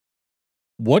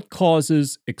What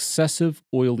causes excessive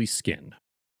oily skin?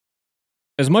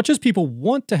 As much as people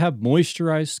want to have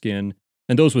moisturized skin,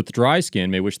 and those with dry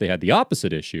skin may wish they had the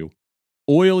opposite issue,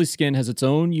 oily skin has its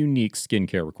own unique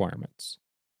skincare requirements.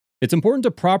 It's important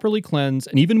to properly cleanse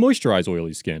and even moisturize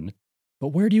oily skin, but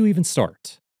where do you even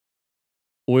start?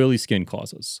 Oily skin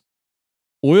causes.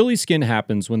 Oily skin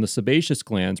happens when the sebaceous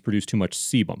glands produce too much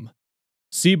sebum.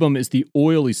 Sebum is the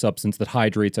oily substance that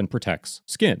hydrates and protects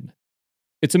skin.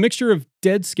 It's a mixture of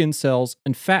dead skin cells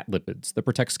and fat lipids that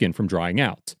protect skin from drying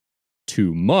out.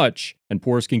 Too much, and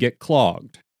pores can get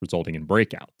clogged, resulting in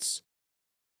breakouts.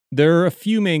 There are a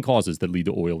few main causes that lead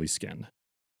to oily skin.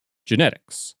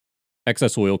 Genetics.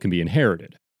 Excess oil can be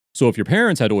inherited, so if your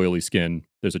parents had oily skin,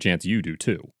 there's a chance you do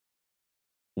too.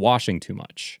 Washing too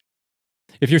much.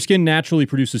 If your skin naturally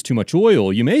produces too much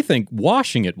oil, you may think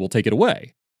washing it will take it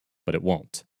away, but it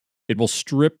won't. It will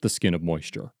strip the skin of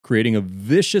moisture, creating a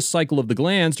vicious cycle of the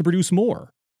glands to produce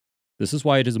more. This is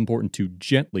why it is important to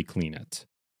gently clean it.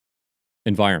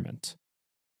 Environment.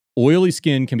 Oily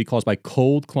skin can be caused by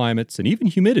cold climates and even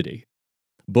humidity.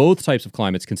 Both types of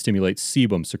climates can stimulate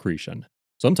sebum secretion,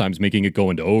 sometimes making it go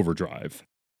into overdrive.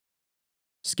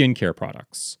 Skincare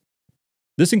products.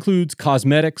 This includes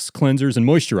cosmetics, cleansers, and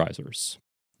moisturizers.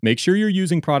 Make sure you're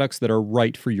using products that are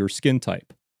right for your skin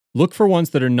type. Look for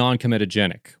ones that are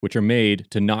non-comedogenic, which are made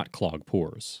to not clog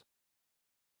pores.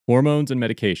 Hormones and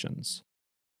medications.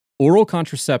 Oral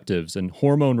contraceptives and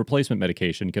hormone replacement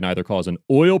medication can either cause an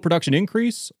oil production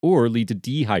increase or lead to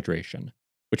dehydration,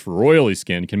 which for oily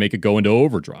skin can make it go into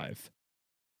overdrive.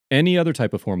 Any other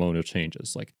type of hormonal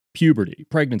changes, like puberty,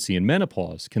 pregnancy, and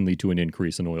menopause, can lead to an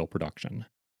increase in oil production.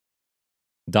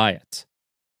 Diet.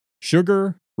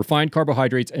 Sugar, refined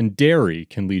carbohydrates, and dairy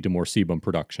can lead to more sebum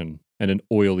production and an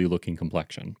oily-looking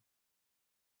complexion.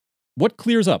 What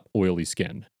clears up oily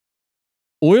skin?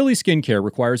 Oily skincare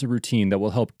requires a routine that will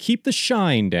help keep the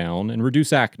shine down and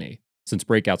reduce acne, since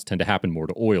breakouts tend to happen more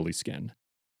to oily skin.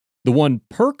 The one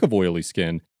perk of oily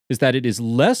skin is that it is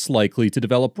less likely to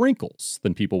develop wrinkles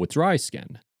than people with dry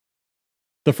skin.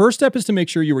 The first step is to make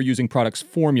sure you are using products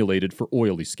formulated for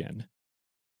oily skin.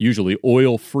 Usually,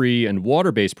 oil-free and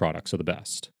water-based products are the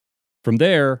best. From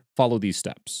there, follow these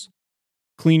steps.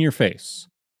 Clean your face.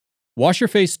 Wash your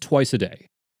face twice a day.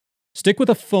 Stick with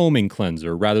a foaming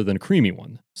cleanser rather than a creamy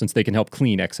one, since they can help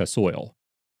clean excess oil.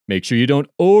 Make sure you don't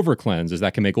over-cleanse, as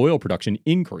that can make oil production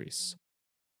increase.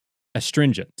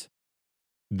 Astringent.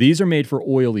 These are made for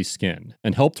oily skin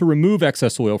and help to remove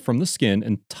excess oil from the skin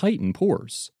and tighten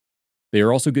pores. They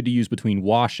are also good to use between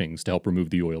washings to help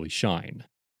remove the oily shine.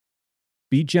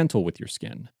 Be gentle with your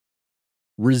skin.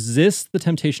 Resist the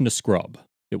temptation to scrub.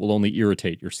 It will only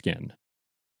irritate your skin.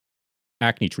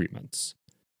 Acne treatments.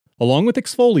 Along with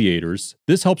exfoliators,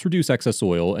 this helps reduce excess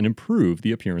oil and improve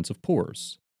the appearance of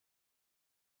pores.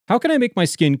 How can I make my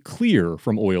skin clear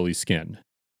from oily skin?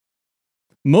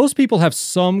 Most people have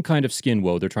some kind of skin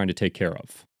woe they're trying to take care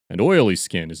of, and oily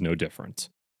skin is no different.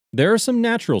 There are some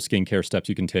natural skincare steps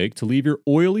you can take to leave your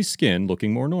oily skin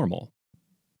looking more normal.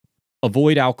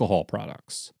 Avoid alcohol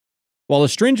products. While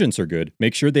astringents are good,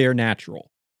 make sure they are natural.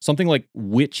 Something like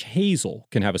witch hazel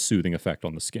can have a soothing effect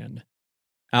on the skin.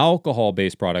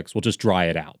 Alcohol-based products will just dry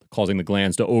it out, causing the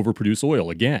glands to overproduce oil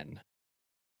again.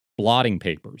 Blotting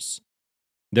papers.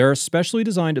 There are specially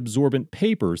designed absorbent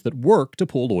papers that work to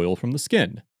pull oil from the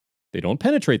skin. They don't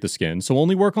penetrate the skin, so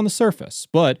only work on the surface,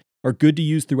 but are good to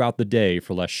use throughout the day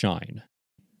for less shine.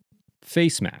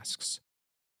 Face masks.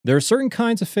 There are certain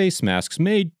kinds of face masks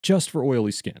made just for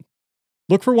oily skin.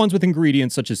 Look for ones with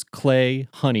ingredients such as clay,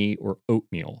 honey, or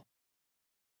oatmeal.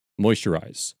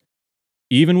 Moisturize.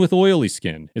 Even with oily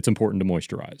skin, it's important to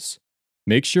moisturize.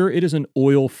 Make sure it is an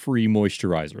oil-free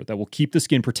moisturizer that will keep the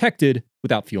skin protected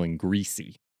without feeling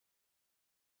greasy.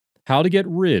 How to get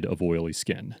rid of oily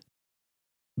skin.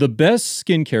 The best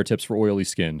skincare tips for oily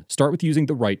skin start with using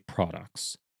the right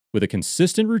products. With a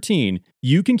consistent routine,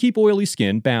 you can keep oily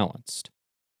skin balanced.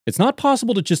 It's not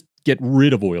possible to just get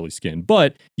rid of oily skin,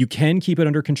 but you can keep it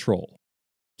under control.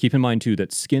 Keep in mind, too,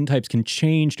 that skin types can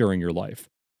change during your life.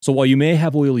 So while you may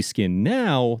have oily skin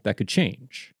now, that could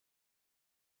change.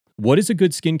 What is a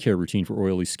good skincare routine for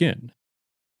oily skin?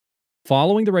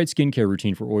 Following the right skincare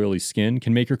routine for oily skin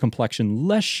can make your complexion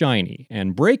less shiny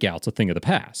and breakouts a thing of the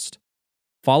past.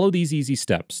 Follow these easy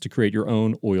steps to create your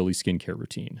own oily skincare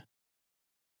routine.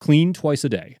 Clean twice a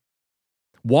day.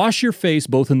 Wash your face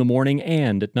both in the morning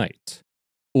and at night.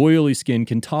 Oily skin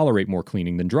can tolerate more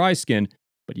cleaning than dry skin,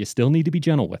 but you still need to be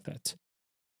gentle with it.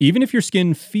 Even if your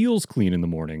skin feels clean in the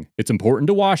morning, it's important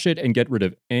to wash it and get rid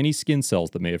of any skin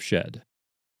cells that may have shed.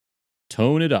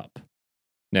 Tone it up.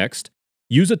 Next,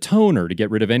 Use a toner to get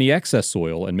rid of any excess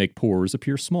oil and make pores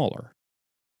appear smaller.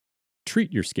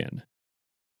 Treat your skin.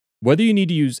 Whether you need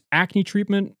to use acne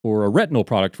treatment or a retinol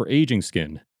product for aging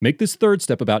skin, make this third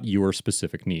step about your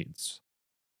specific needs.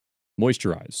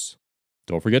 Moisturize.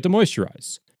 Don't forget to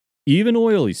moisturize. Even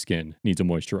oily skin needs a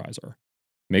moisturizer.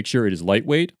 Make sure it is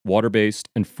lightweight, water-based,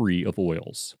 and free of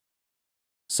oils.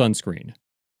 Sunscreen.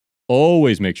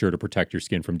 Always make sure to protect your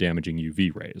skin from damaging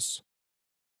UV rays.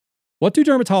 What do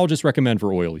dermatologists recommend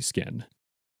for oily skin?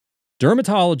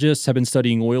 Dermatologists have been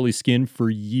studying oily skin for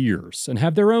years and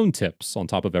have their own tips on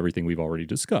top of everything we've already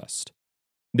discussed.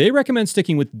 They recommend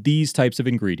sticking with these types of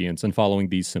ingredients and following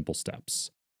these simple steps.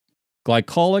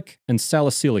 Glycolic and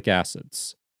salicylic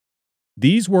acids.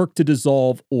 These work to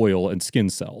dissolve oil and skin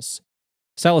cells.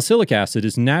 Salicylic acid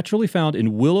is naturally found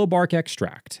in willow bark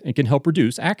extract and can help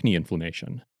reduce acne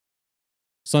inflammation.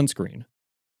 Sunscreen.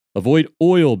 Avoid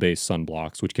oil-based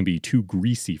sunblocks, which can be too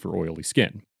greasy for oily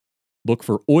skin. Look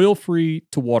for oil-free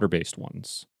to water-based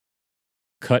ones.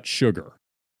 Cut sugar.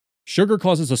 Sugar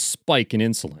causes a spike in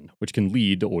insulin, which can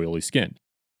lead to oily skin.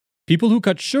 People who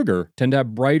cut sugar tend to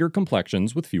have brighter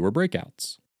complexions with fewer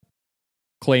breakouts.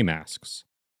 Clay masks.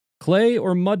 Clay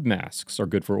or mud masks are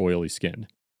good for oily skin.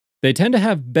 They tend to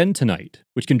have bentonite,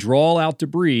 which can draw out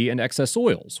debris and excess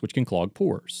oils, which can clog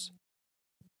pores.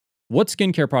 What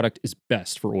skincare product is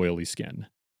best for oily skin?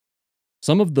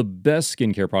 Some of the best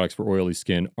skincare products for oily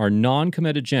skin are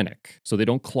non-comedogenic, so they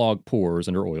don't clog pores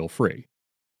and are oil-free.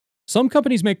 Some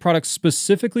companies make products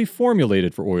specifically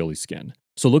formulated for oily skin,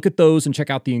 so look at those and check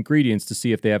out the ingredients to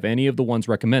see if they have any of the ones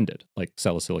recommended, like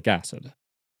salicylic acid.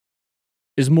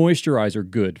 Is moisturizer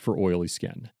good for oily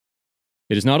skin?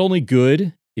 It is not only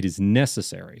good, it is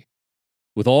necessary.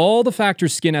 With all the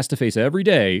factors skin has to face every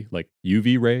day, like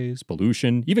UV rays,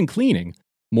 pollution, even cleaning,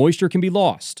 moisture can be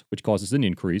lost, which causes an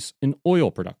increase in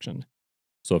oil production.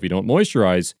 So if you don't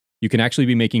moisturize, you can actually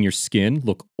be making your skin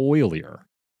look oilier.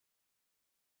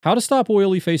 How to stop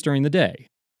oily face during the day?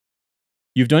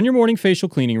 You've done your morning facial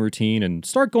cleaning routine and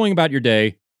start going about your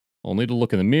day, only to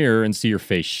look in the mirror and see your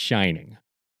face shining.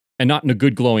 And not in a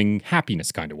good glowing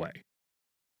happiness kind of way.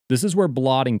 This is where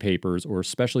blotting papers or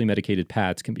specially medicated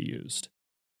pads can be used.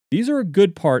 These are a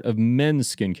good part of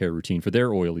men's skincare routine for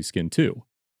their oily skin too.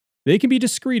 They can be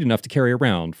discreet enough to carry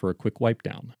around for a quick wipe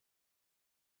down.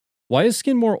 Why is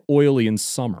skin more oily in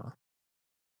summer?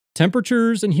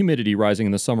 Temperatures and humidity rising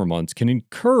in the summer months can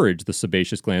encourage the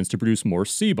sebaceous glands to produce more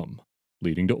sebum,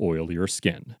 leading to oilier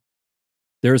skin.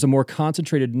 There is a more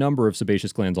concentrated number of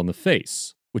sebaceous glands on the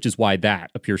face, which is why that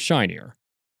appears shinier.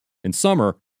 In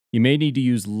summer, you may need to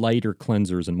use lighter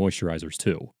cleansers and moisturizers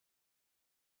too.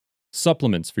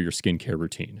 Supplements for your skincare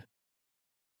routine.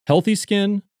 Healthy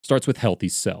skin starts with healthy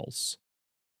cells.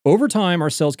 Over time, our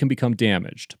cells can become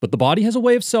damaged, but the body has a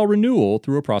way of cell renewal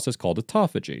through a process called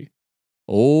autophagy.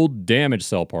 Old, damaged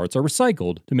cell parts are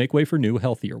recycled to make way for new,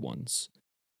 healthier ones.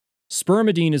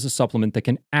 Spermidine is a supplement that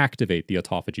can activate the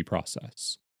autophagy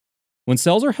process. When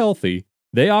cells are healthy,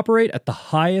 they operate at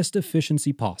the highest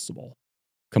efficiency possible.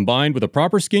 Combined with a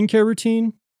proper skincare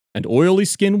routine, and oily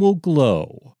skin will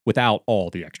glow without all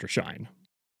the extra shine.